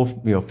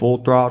full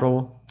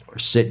throttle or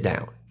sit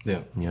down.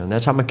 Yeah. And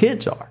that's how my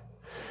kids are.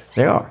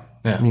 They are.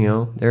 Yeah.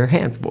 They're a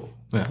handful.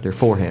 Yeah. They're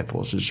 4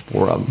 handfuls. There's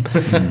 4 of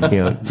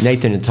them.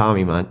 Nathan and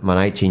Tommy, my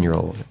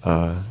 19-year-old,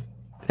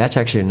 that's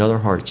actually another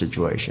hard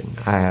situation.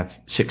 I have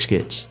 6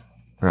 kids,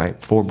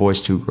 right? 4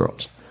 boys, 2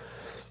 girls.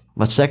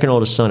 My second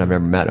oldest son, I've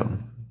never met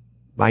him.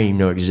 I didn't even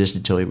know existed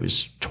until he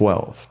was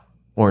 12.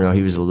 Or no,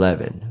 he was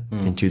 11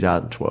 in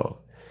 2012.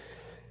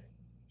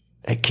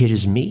 That kid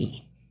is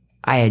me.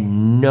 I had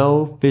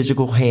no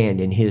physical hand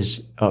in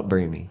his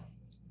upbringing.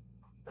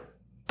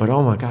 But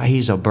oh my God,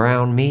 he's a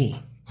brown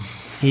me.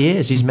 He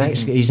is. He's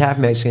Mexican. He's half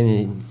Mexican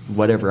and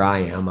whatever I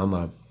am. I'm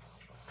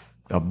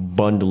a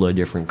bundle of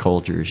different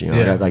cultures.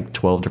 I got like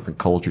 12 different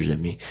cultures in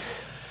me.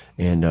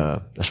 And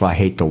that's why I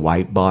hate the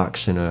white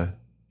box in an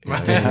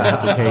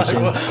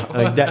application.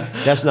 Like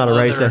that's not a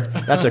race.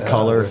 That's a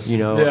color.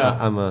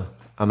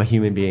 I'm a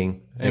human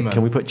being. Amen.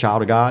 Can we put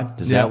child of God?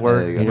 Does that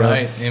work?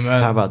 Right.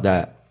 Amen. How about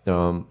that?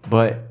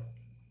 But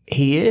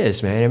he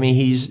is, man. I mean,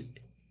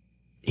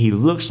 he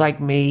looks like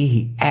me.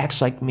 He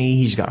acts like me.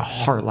 He's got a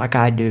heart like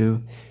I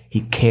do.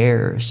 He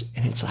cares.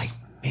 And it's like,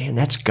 man,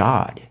 that's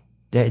God.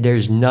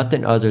 There's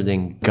nothing other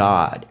than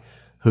God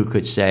who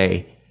could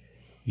say,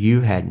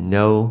 you had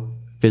no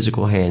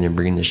physical hand in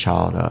bringing this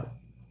child up,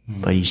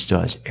 but he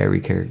still has every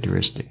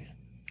characteristic,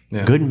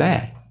 good and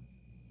bad.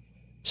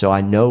 So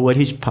I know what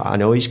he's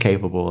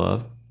capable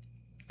of.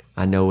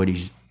 I know what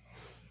he's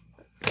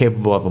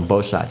capable of on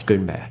both sides, good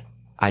and bad.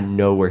 I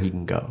know where he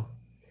can go.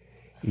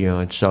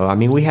 And so I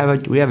mean, we have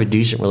a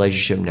decent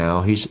relationship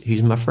now.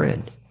 He's my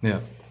friend. Yeah.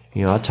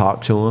 I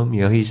talk to him.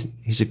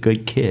 He's a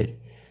good kid.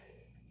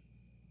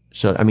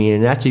 So I mean,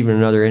 and that's even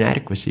another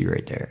inadequacy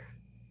right there.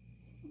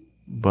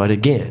 But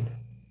again,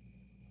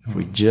 if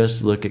we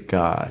just look at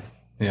God,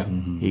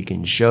 he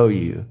can show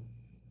you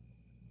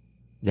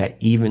that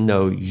even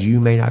though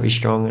you may not be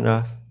strong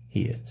enough,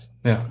 he is.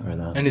 Yeah.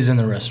 And he's in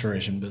the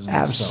restoration business.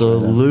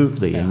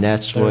 Absolutely. So, and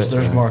that's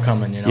there's more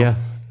coming, Yeah,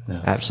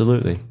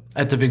 absolutely.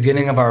 At the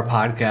beginning of our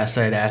podcast,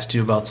 I had asked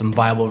you about some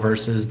Bible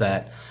verses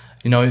that,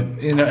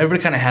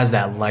 everybody kind of has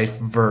that life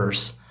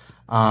verse.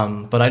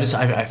 But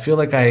I feel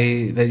like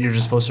that you're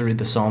just supposed to read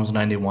the Psalms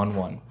 91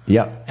 one.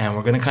 Yep. And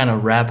we're going to kind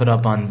of wrap it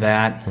up on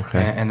that. Okay.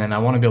 And then I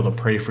want to be able to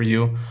pray for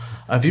you.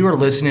 If you are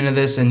listening to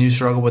this and you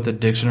struggle with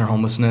addiction or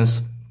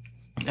homelessness,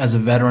 as a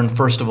veteran,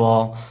 first of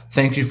all,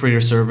 thank you for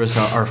your service.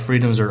 Our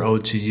freedoms are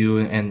owed to you,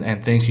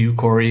 and thank you,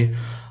 Corey.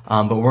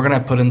 But we're going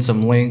to put in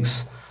some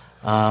links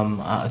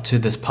to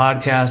this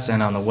podcast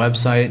and on the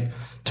website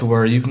to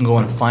where you can go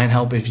and find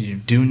help if you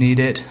do need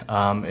it.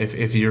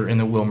 If you're in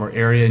the Wilmer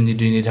area and you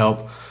do need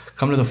help,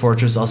 come to the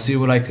Fortress. I'll see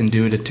what I can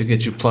do to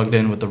get you plugged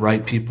in with the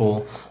right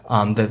people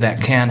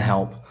that can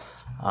help.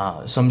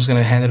 So I'm just going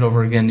to hand it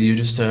over again to you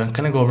just to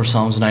kind of go over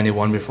Psalms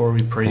 91 before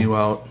we pray you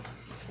out.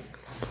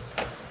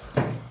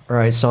 All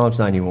right, Psalms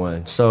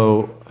 91.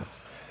 So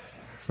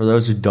for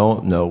those who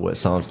don't know what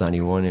Psalms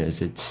 91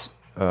 is, it's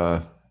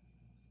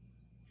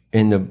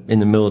in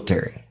the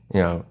military.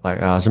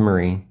 Like I was a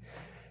Marine.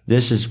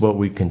 This is what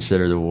we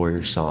consider the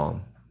warrior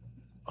psalm.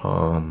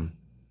 For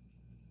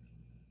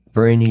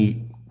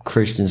any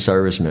Christian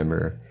service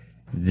member,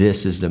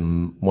 this is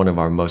one of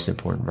our most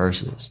important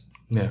verses.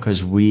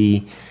 Because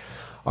we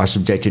are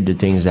subjected to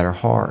things that are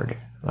hard,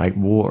 like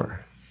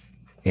war.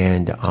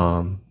 And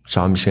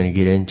so I'm just going to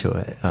get into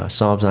it.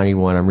 Psalms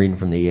 91, I'm reading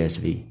from the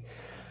ESV.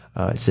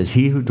 It says,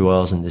 he who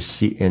dwells in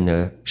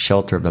the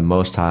shelter of the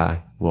Most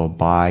High will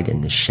abide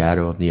in the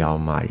shadow of the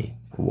Almighty.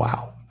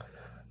 Wow.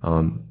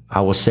 I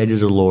will say to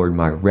the Lord,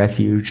 my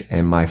refuge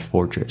and my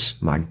fortress,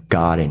 my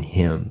God, in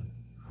him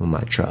whom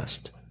I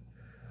trust.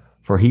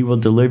 For he will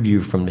deliver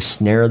you from the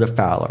snare of the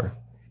fowler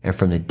and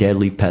from the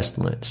deadly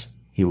pestilence.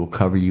 He will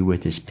cover you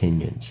with his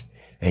pinions,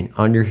 and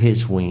under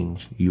his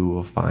wings you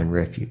will find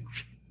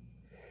refuge.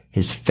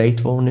 His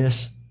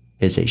faithfulness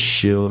is a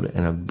shield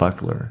and a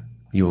buckler.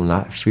 You will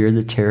not fear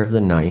the terror of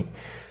the night,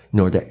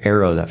 nor the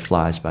arrow that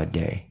flies by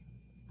day,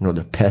 nor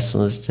the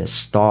pestilence that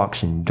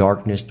stalks in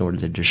darkness, nor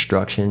the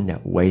destruction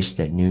that wastes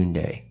at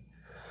noonday.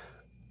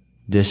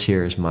 This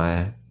here is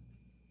my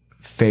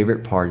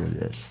favorite part of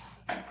this.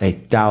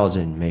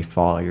 1,000 may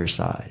fall at your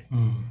side,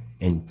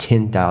 and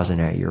 10,000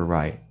 at your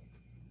right,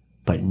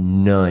 but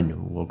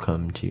none will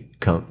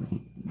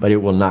but it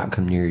will not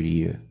come near to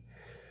you.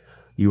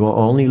 You will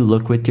only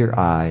look with your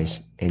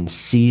eyes and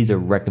see the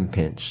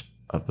recompense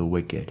of the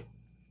wicked.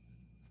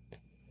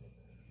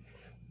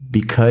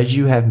 Because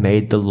you have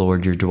made the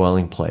Lord your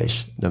dwelling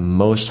place, the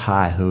Most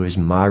High, who is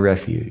my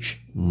refuge,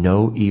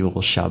 no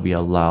evil shall be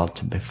allowed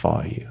to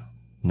befall you.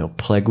 No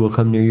plague will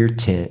come near your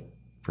tent,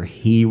 for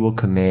he will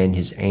command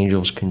his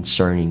angels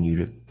concerning you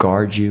to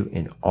guard you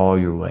in all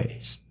your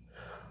ways.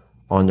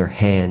 On their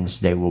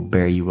hands they will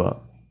bear you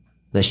up.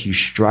 Lest you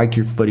strike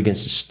your foot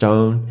against a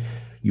stone,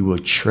 you will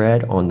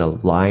tread on the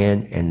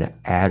lion and the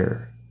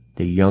adder.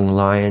 The young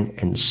lion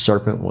and the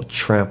serpent will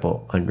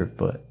trample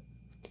underfoot.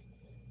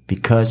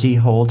 Because he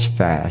holds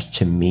fast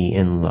to me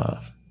in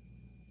love,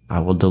 I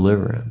will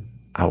deliver him.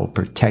 I will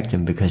protect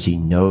him because he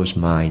knows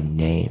my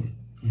name.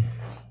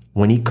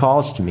 When he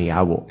calls to me,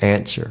 I will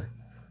answer.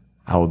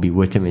 I will be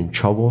with him in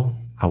trouble.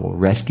 I will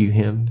rescue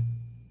him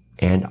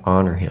and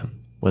honor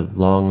him. With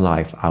long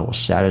life, I will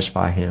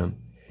satisfy him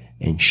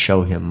and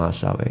show him my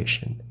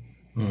salvation.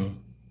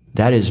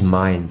 That is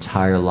my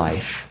entire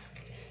life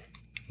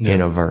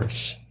in a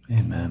verse.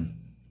 Amen.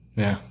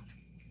 Yeah.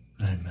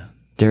 Amen.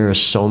 There are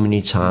so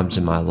many times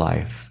in my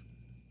life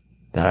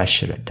that I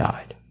should have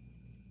died.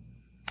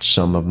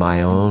 Some of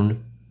my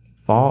own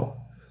fault,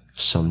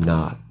 some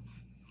not.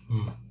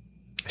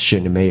 I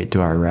shouldn't have made it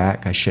through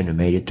Iraq. I shouldn't have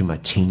made it through my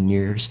teen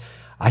years.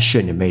 I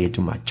shouldn't have made it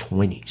through my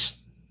 20s,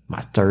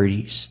 my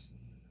 30s.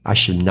 I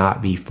should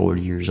not be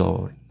 40 years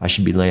old. I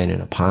should be laying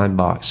in a pine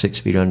box 6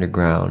 feet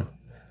underground,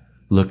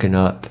 looking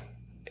up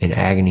in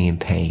agony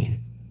and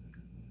pain.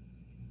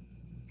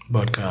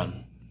 But God.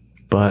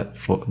 But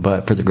for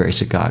the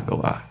grace of God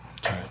go I.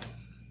 That's right.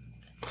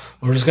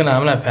 I'm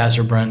gonna have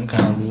Pastor Brent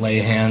kind of lay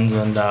hands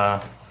and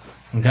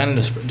kind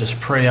of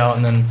just pray out,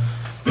 and then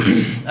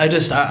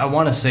I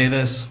want to say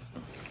this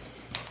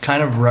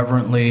kind of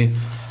reverently,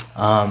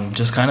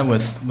 just kind of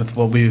with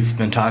what we've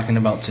been talking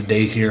about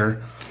today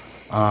here.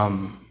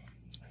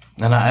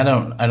 And I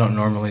don't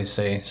normally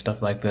say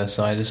stuff like this,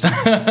 so I just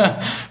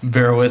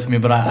bear with me.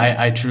 But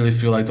I truly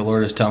feel like the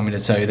Lord is telling me to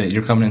tell you that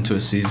you're coming into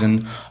a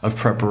season of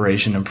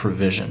preparation and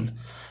provision.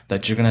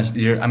 That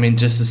I mean,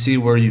 just to see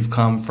where you've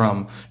come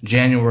from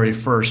January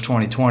 1st,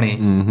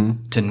 2020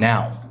 to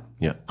now.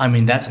 Yeah. I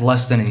mean, that's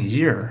less than a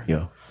year.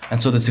 Yeah.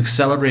 And so this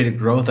accelerated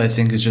growth, I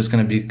think, is just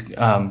going to be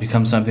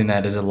become something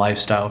that is a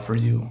lifestyle for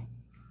you.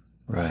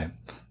 Right.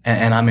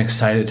 And I'm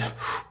excited.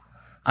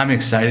 I'm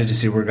excited to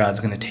see where God's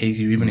going to take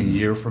you even a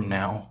year from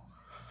now.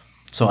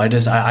 So I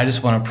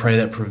just want to pray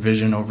that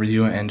provision over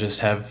you and just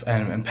have,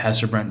 and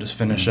Pastor Brent just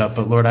finish up.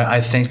 But Lord, I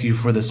thank you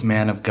for this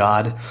man of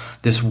God,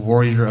 this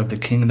warrior of the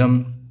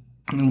kingdom.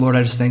 Lord,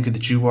 I just thank you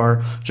that you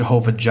are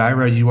Jehovah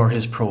Jireh. You are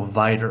his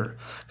provider.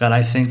 God,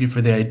 I thank you for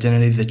the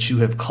identity that you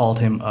have called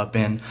him up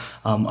in,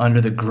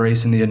 under the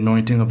grace and the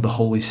anointing of the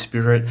Holy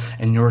Spirit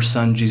and your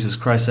Son, Jesus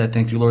Christ. I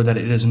thank you, Lord, that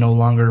it is no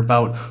longer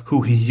about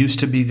who he used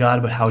to be,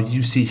 God, but how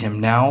you see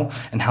him now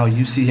and how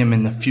you see him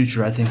in the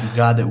future. I thank you,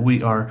 God, that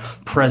we are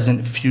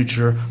present,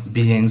 future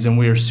beings and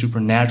we are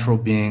supernatural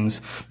beings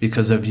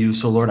because of you.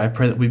 So, Lord, I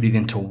pray that we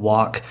begin to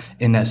walk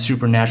in that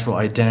supernatural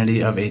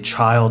identity of a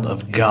child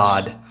of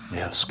God.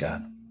 Yes,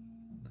 God.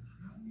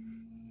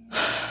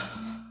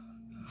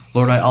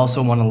 Lord, I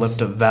also want to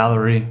lift up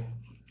Valerie,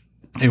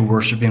 a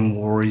worshiping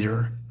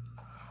warrior.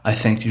 I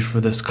thank you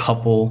for this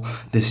couple,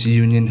 this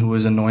union who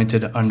is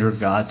anointed under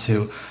God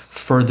to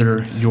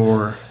further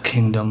your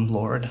kingdom,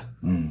 Lord.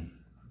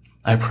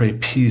 I pray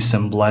peace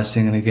and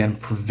blessing and again,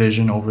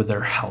 provision over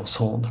their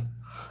household.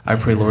 I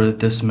pray, Lord, that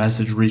this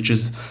message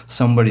reaches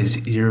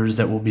somebody's ears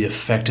that will be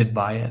affected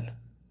by it.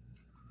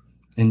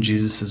 In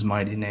Jesus'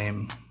 mighty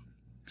name.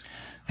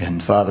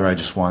 And Father, I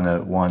just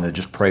want to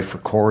just pray for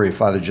Corey,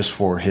 Father, just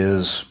for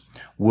his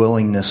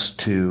willingness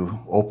to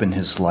open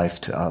his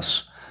life to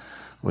us,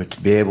 or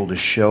to be able to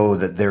show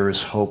that there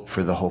is hope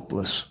for the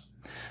hopeless.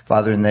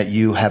 Father, and that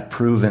you have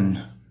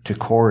proven to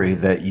Corey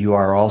that you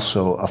are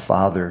also a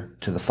father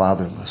to the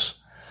fatherless.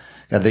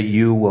 God, that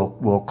you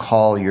will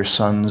call your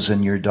sons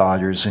and your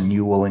daughters and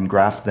you will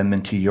engraft them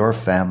into your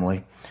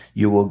family.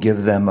 You will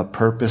give them a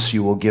purpose.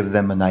 You will give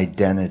them an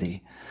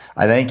identity.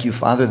 I thank you,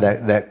 Father,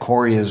 that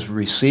Corey is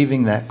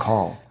receiving that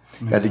call,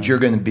 God, that you're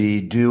going to be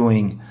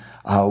doing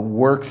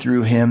work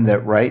through him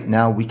that right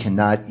now we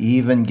cannot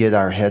even get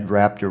our head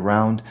wrapped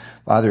around.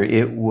 Father,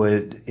 it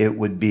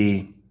would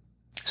be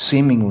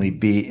seemingly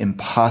be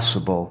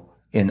impossible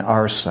in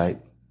our sight,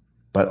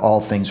 but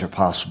all things are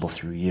possible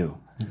through you.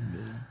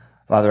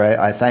 Father,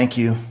 I thank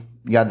you,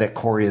 God, that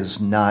Corey has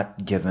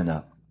not given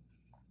up,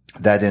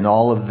 that in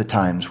all of the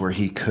times where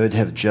he could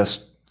have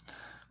just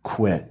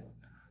quit,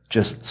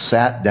 just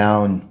sat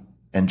down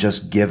and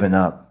just given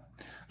up.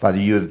 Father,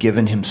 you have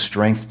given him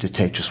strength to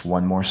take just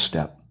one more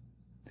step.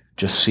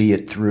 Just see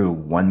it through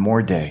one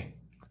more day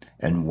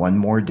and one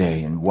more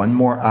day and one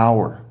more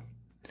hour.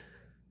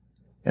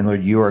 And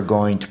Lord, you are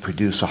going to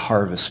produce a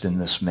harvest in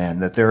this man,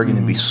 that there are going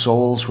to be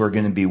souls who are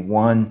going to be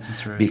won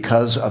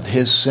because of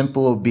his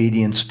simple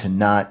obedience to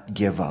not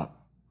give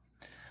up.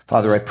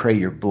 Father, I pray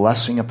your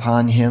blessing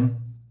upon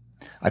him.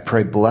 I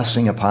pray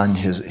blessing upon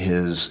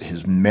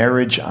his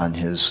marriage,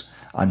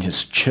 on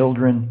his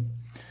children.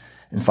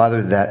 And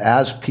Father, that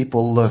as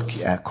people look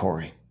at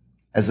Corey,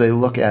 as they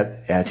look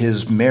at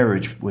his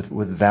marriage with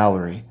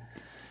Valerie,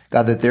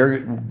 God, that they're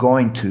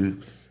going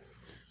to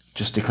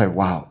just declare,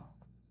 wow,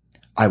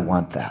 I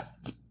want that.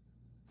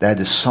 That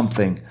is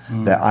something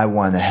that I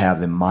want to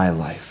have in my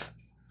life.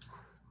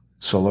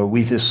 So Lord,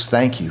 we just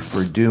thank you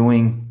for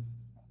doing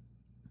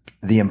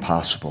the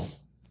impossible,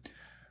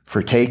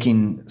 for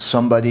taking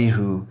somebody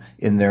who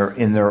in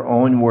their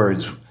own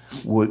words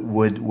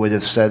would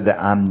have said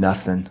that I'm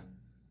nothing.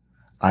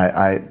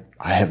 I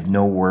have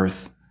no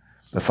worth.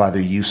 But Father,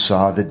 you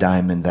saw the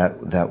diamond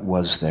that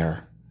was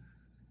there,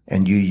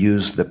 and you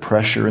used the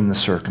pressure and the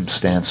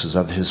circumstances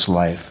of his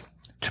life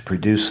to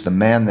produce the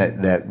man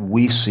that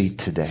we see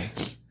today.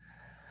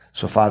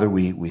 So Father,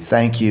 we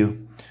thank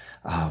you.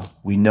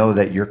 We know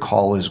that your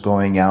call is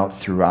going out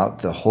throughout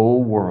the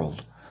whole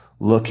world,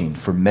 looking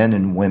for men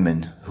and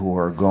women who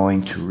are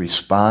going to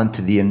respond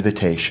to the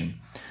invitation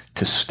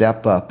to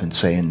step up and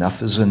say,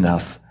 enough is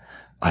enough.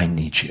 I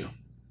need you.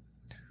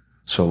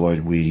 So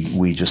Lord,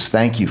 we just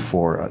thank you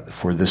for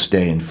this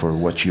day and for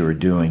what you are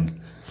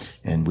doing.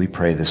 And we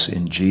pray this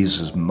in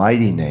Jesus'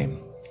 mighty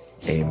name.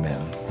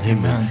 Amen.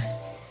 Amen.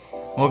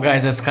 Well,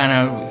 guys,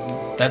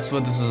 that's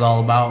what this is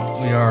all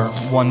about. We are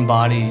one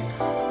body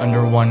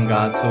under one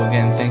God. So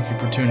again, thank you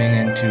for tuning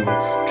in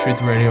to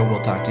Truth Radio.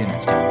 We'll talk to you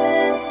next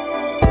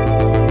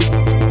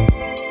time.